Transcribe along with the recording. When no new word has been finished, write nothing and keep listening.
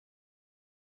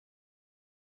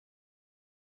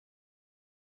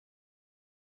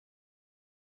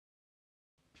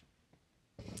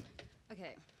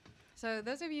Okay, so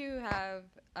those of you who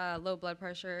have low blood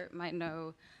pressure might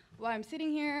know why I'm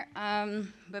sitting here.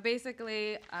 But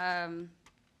basically,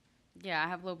 yeah, I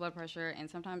have low blood pressure, and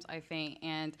sometimes I faint,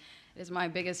 and it is my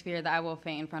biggest fear that I will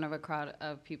faint in front of a crowd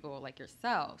of people like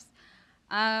yourselves.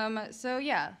 So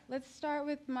yeah, let's start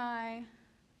with my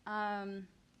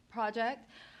project.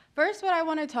 First, what I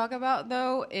want to talk about,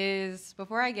 though, is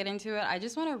before I get into it, I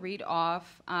just want to read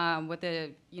off what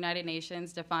the United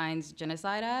Nations defines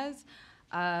genocide as,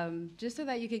 just so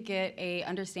that you could get a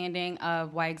understanding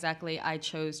of why exactly I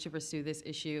chose to pursue this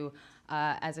issue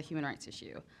as a human rights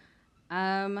issue.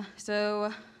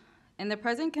 So, in the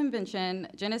present convention,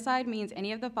 genocide means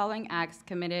any of the following acts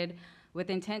committed with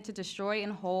intent to destroy in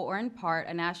whole or in part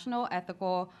a national,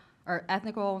 ethnical,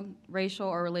 racial,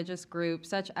 or religious group,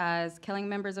 such as killing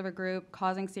members of a group,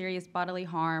 causing serious bodily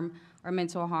harm or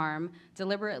mental harm,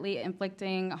 deliberately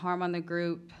inflicting harm on the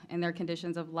group and their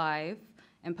conditions of life,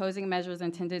 imposing measures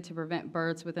intended to prevent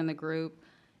births within the group,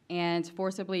 and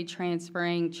forcibly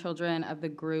transferring children of the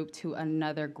group to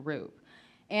another group.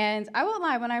 And I won't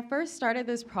lie, when I first started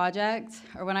this project,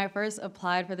 or when I first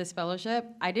applied for this fellowship,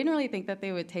 I didn't really think that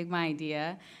they would take my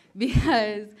idea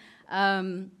because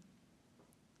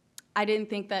I didn't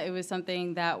think that it was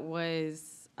something that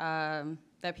was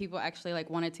that people actually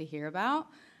wanted to hear about.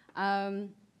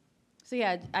 So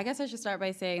yeah, I guess I should start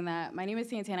by saying that my name is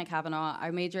Santana Kavanaugh.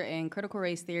 I major in critical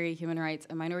race theory, human rights,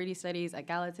 and minority studies at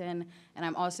Gallatin, and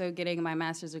I'm also getting my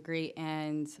master's degree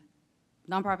in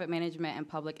nonprofit management and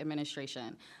public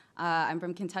administration. I'm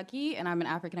from Kentucky, and I'm an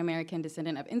African-American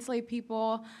descendant of enslaved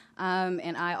people,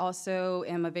 and I also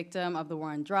am a victim of the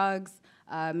war on drugs.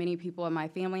 Many people in my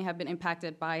family have been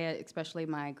impacted by it, especially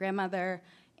my grandmother,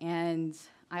 and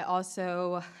I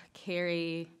also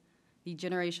carry the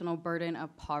generational burden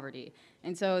of poverty.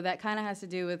 And so that kind of has to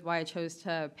do with why I chose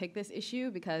to pick this issue,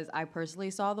 because I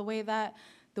personally saw the way that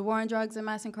the war on drugs and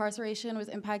mass incarceration was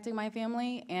impacting my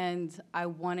family, and I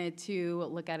wanted to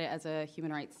look at it as a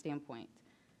human rights standpoint.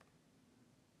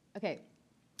 Okay,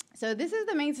 so this is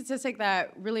the main statistic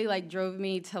that really drove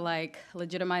me to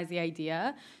legitimize the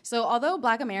idea. So although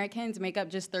Black Americans make up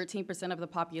just 13% of the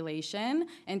population,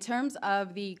 in terms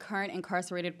of the current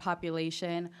incarcerated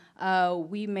population,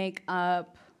 we make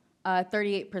up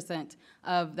 38%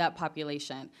 of that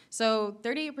population. So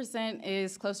 38%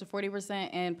 is close to 40%,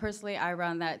 and personally, I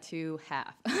round that to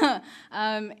half.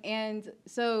 And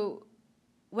so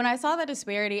when I saw the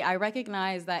disparity, I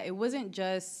recognized that it wasn't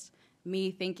just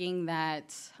me thinking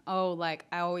that, oh,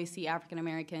 I always see African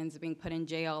Americans being put in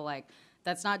jail,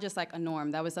 that's not just a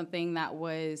norm. That was something that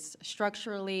was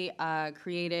structurally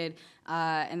created,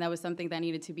 and that was something that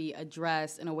needed to be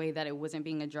addressed in a way that it wasn't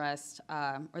being addressed,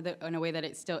 in a way that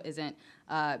it still isn't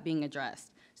being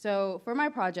addressed. So for my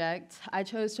project, I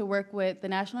chose to work with the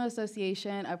National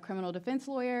Association of Criminal Defense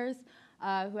Lawyers,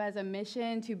 who has a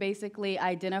mission to basically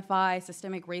identify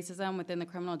systemic racism within the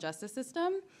criminal justice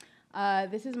system.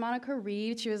 This is Monica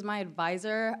Reed. She was my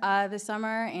advisor this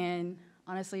summer, and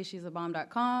honestly, she's a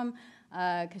bomb.com.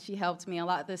 Because she helped me a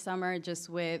lot this summer just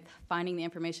with finding the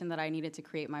information that I needed to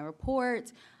create my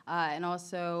report, and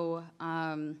also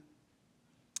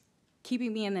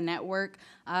keeping me in the network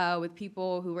with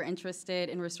people who were interested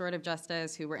in restorative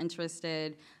justice, who were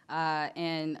interested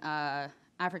in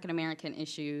African American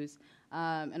issues,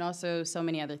 and also so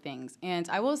many other things. And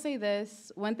I will say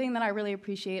this, one thing that I really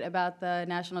appreciate about the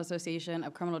National Association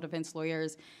of Criminal Defense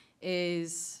Lawyers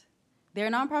is they're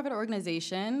a nonprofit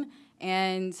organization,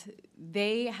 and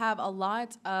they have a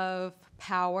lot of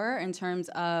power in terms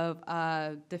of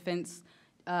defense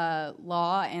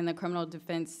law and the criminal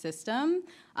defense system,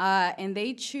 and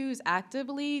they choose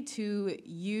actively to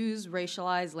use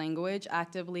racialized language,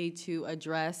 actively to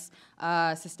address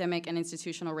systemic and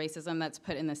institutional racism that's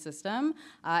put in the system.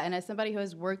 And as somebody who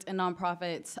has worked in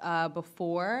nonprofits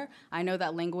before, I know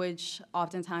that language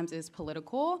oftentimes is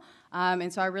political,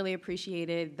 and so I really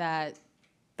appreciated that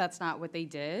that's not what they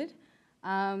did.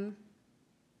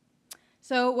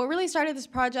 So what really started this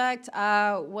project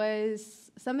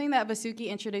was something that Vasuki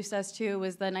introduced us to,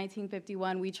 was the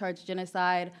 1951 We Charge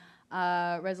Genocide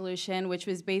resolution, which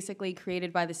was basically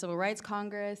created by the Civil Rights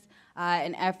Congress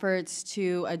in efforts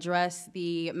to address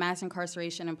the mass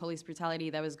incarceration and police brutality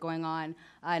that was going on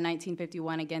in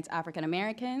 1951 against African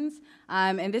Americans.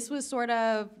 And this was sort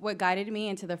of what guided me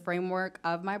into the framework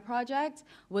of my project,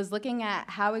 was looking at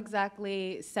how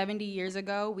exactly 70 years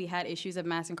ago we had issues of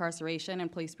mass incarceration and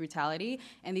police brutality,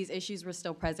 and these issues were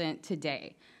still present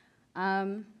today.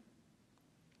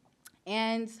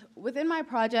 And within my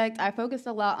project, I focused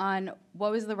a lot on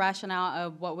what was the rationale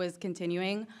of what was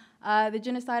continuing the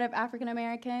genocide of African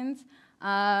Americans.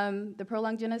 the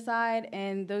prolonged genocide,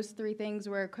 and those three things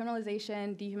were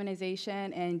criminalization,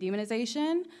 dehumanization, and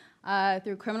demonization.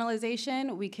 Through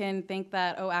criminalization, we can think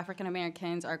that, oh, African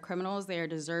Americans are criminals, they are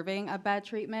deserving of bad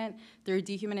treatment. Through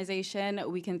dehumanization,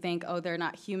 we can think, oh, they're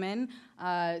not human,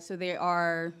 so they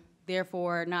are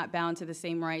therefore not bound to the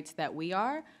same rights that we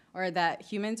are, or that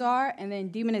humans are. And then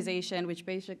demonization,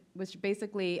 which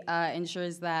basically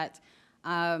ensures that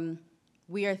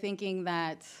we are thinking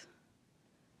that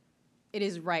it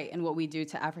is right in what we do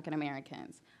to African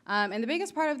Americans. And the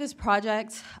biggest part of this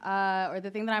project, or the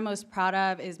thing that I'm most proud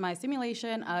of, is my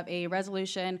simulation of a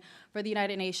resolution for the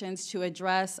United Nations to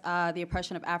address the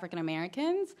oppression of African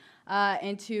Americans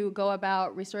and to go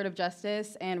about restorative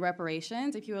justice and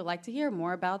reparations. If you would like to hear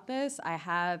more about this, I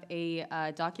have a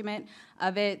document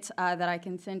of it that I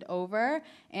can send over.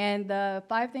 And the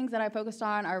 5 things that I focused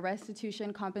on are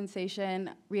restitution, compensation,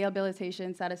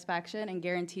 rehabilitation, satisfaction, and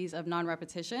guarantees of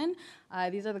non-repetition.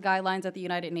 These are the guidelines that the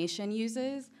United Nations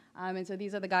uses. And so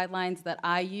these are the guidelines that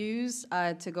I use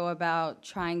to go about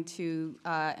trying to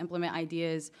implement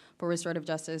ideas for restorative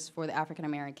justice for the African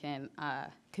American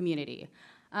community.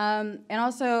 And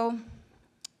also,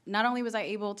 not only was I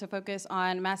able to focus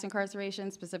on mass incarceration,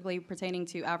 specifically pertaining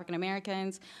to African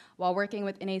Americans, while working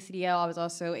with NACDL, I was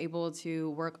also able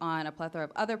to work on a plethora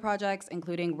of other projects,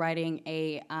 including writing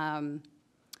a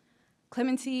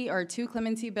clemency or 2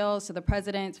 clemency bills to the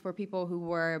president for people who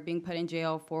were being put in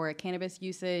jail for cannabis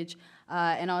usage,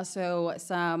 and also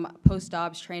some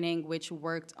post-obs training which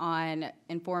worked on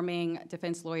informing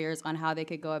defense lawyers on how they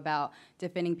could go about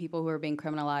defending people who are being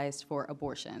criminalized for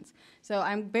abortions. So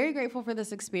I'm very grateful for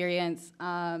this experience,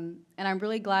 and I'm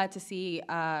really glad to see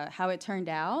how it turned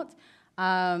out.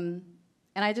 And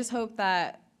I just hope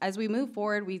that as we move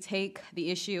forward, we take the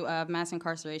issue of mass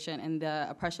incarceration and the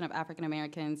oppression of African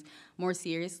Americans more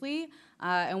seriously,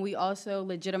 and we also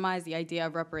legitimize the idea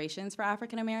of reparations for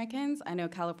African Americans. I know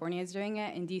California is doing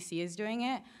it and DC is doing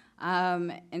it,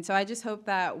 and so I just hope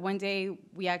that one day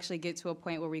we actually get to a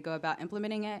point where we go about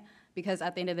implementing it, because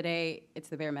at the end of the day, it's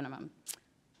the bare minimum.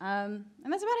 And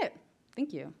that's about it.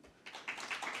 Thank you.